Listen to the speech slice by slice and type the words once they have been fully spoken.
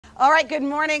All right, good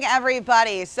morning,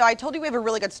 everybody. So I told you we have a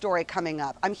really good story coming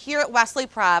up. I'm here at Wesley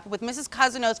Prep with Mrs.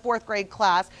 Cousino's fourth grade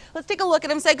class. Let's take a look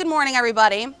at them. Say good morning,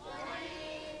 everybody. Good morning.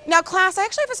 Now, class, I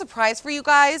actually have a surprise for you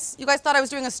guys. You guys thought I was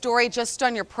doing a story just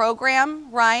on your program,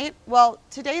 right? Well,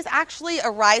 today's actually a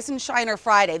Rise and Shiner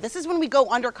Friday. This is when we go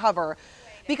undercover,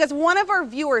 because one of our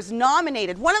viewers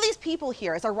nominated one of these people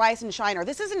here as a Rise and Shiner.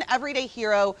 This is an everyday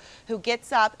hero who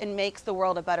gets up and makes the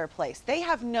world a better place. They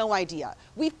have no idea.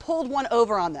 We've pulled one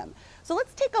over on them. So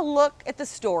let's take a look at the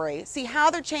story, see how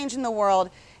they're changing the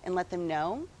world, and let them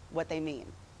know what they mean.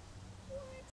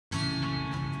 I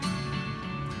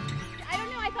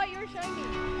don't know, I thought you were showing me.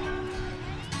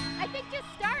 I think just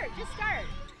start.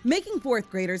 Making fourth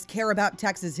graders care about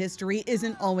Texas history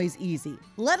isn't always easy,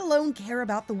 let alone care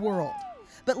about the world.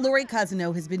 But Lori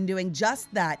Cousino has been doing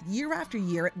just that year after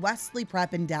year at Wesley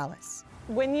Prep in Dallas.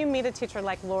 When you meet a teacher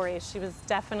like Lori, she was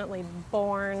definitely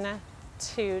born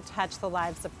to touch the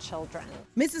lives of children.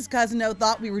 Mrs. Cousino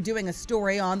thought we were doing a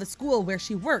story on the school where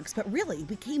she works, but really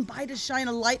we came by to shine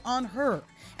a light on her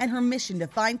and her mission to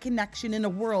find connection in a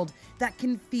world that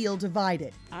can feel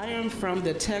divided. I am from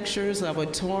the textures of a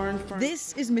torn furniture.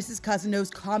 This is Mrs. Cousino's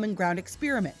Common Ground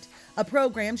Experiment, a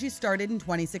program she started in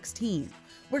 2016,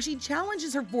 where she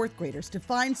challenges her fourth graders to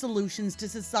find solutions to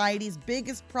society's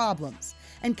biggest problems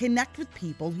and connect with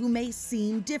people who may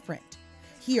seem different.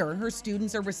 Here, her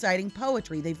students are reciting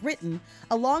poetry they've written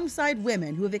alongside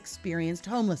women who have experienced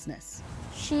homelessness.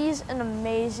 She's an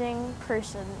amazing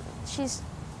person. She's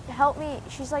helped me,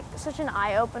 she's like such an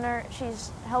eye-opener.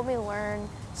 She's helped me learn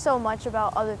so much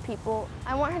about other people.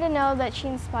 I want her to know that she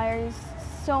inspires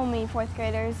so many fourth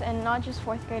graders, and not just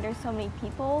fourth graders, so many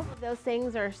people. Those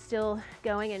things are still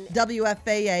going. And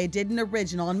WFAA did an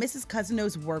original on Mrs.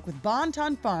 Cousino's work with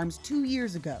Bonton Farms 2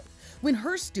 years ago, when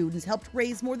her students helped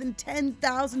raise more than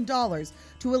 $10,000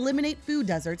 to eliminate food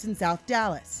deserts in South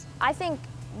Dallas. I think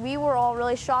we were all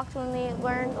really shocked when we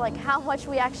learned like how much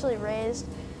we actually raised.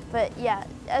 But yeah,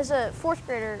 as a fourth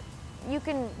grader, you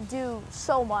can do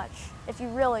so much if you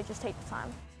really just take the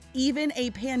time. Even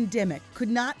a pandemic could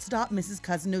not stop Mrs.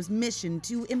 Cousino's mission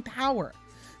to empower.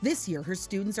 This year, her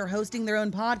students are hosting their own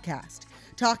podcast,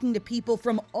 talking to people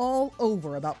from all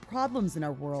over about problems in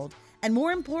our world, and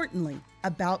more importantly,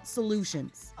 about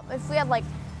solutions. If we had like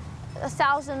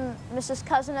 1,000 Mrs.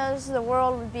 Cousinos, the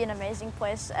world would be an amazing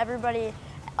place. Everybody,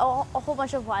 a whole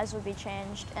bunch of lives would be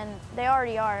changed, and they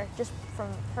already are, just from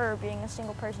her being a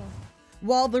single person.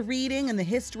 While the reading and the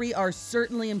history are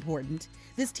certainly important,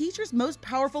 this teacher's most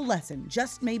powerful lesson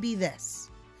just may be this: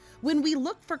 when we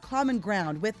look for common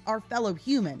ground with our fellow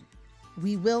human,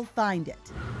 we will find it.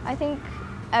 I think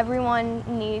everyone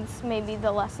needs maybe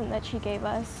the lesson that she gave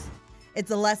us. It's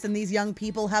a lesson these young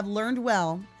people have learned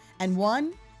well, and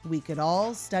one we could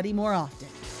all study more often.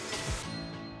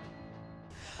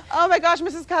 Oh my gosh,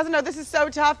 Mrs. Cousino, this is so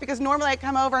tough because normally I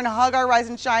come over and hug our Rise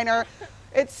and Shiner.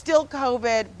 It's still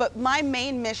COVID, but my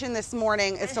main mission this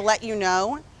morning is to let you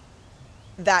know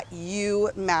that you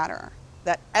matter,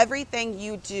 that everything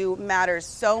you do matters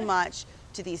so much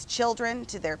to these children,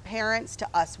 to their parents, to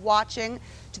us watching,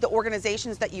 to the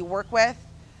organizations that you work with.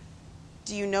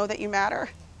 Do you know that you matter?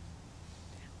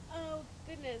 oh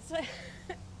goodness,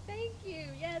 thank you.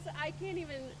 Yes, I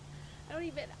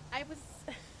was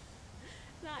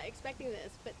not expecting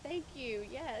this, but thank you.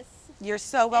 Yes. You're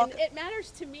so welcome. And it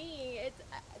matters to me.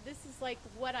 This is like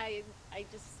what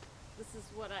this is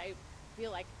what I feel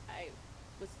like I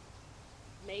was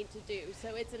made to do. So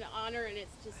it's an honor, and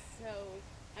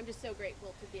I'm just so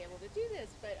grateful to be able to do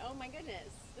this. But oh my goodness,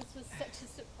 this was such a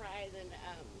surprise, and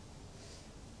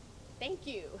thank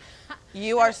you.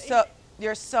 You're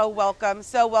so welcome,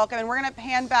 so welcome. And we're gonna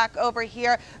pan back over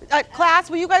here. Class,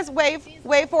 will you guys wave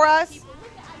for us?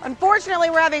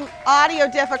 Unfortunately, we're having audio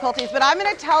difficulties, but I'm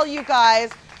gonna tell you guys,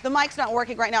 the mic's not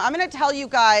working right now. I'm gonna tell you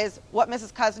guys what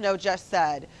Mrs. Cousino just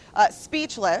said.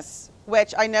 Speechless,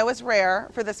 which I know is rare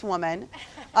for this woman.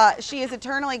 She is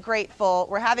eternally grateful.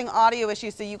 We're having audio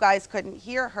issues, so you guys couldn't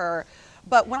hear her.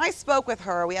 But when I spoke with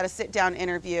her, we had a sit-down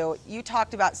interview. You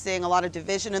talked about seeing a lot of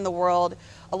division in the world,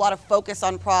 a lot of focus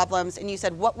on problems, and you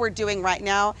said what we're doing right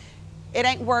now, it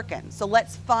ain't working. So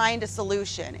let's find a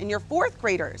solution. And your fourth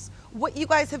graders, what you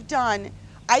guys have done,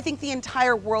 I think the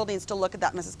entire world needs to look at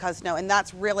that, Mrs. Cousino, and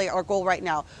that's really our goal right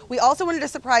now. We also wanted to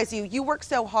surprise you. You work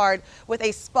so hard with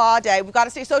a spa day. We've got to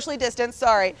stay socially distanced,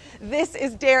 sorry. This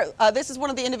is one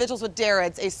of the individuals with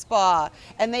Darrod's, a spa,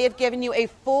 and they have given you a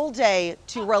full day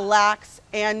to relax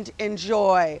and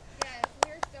enjoy. Yes,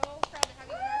 we're so proud to have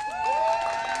you in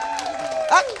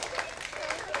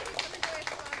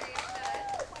our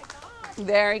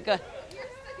community. Very good.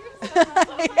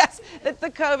 Yes, that's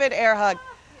the COVID air hug.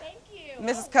 Thank you.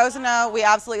 Mrs. Cousino, we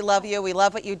absolutely love you. We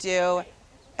love what you do.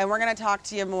 And we're going to talk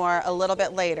to you more a little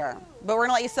bit later. But we're going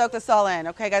to let you soak this all in.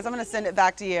 Okay, guys, I'm going to send it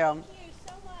back to you.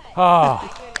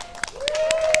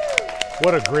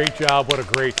 What a great job. What a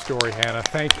great story, Hannah.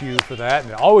 Thank you for that.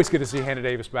 And always good to see Hannah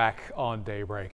Davis back on Daybreak.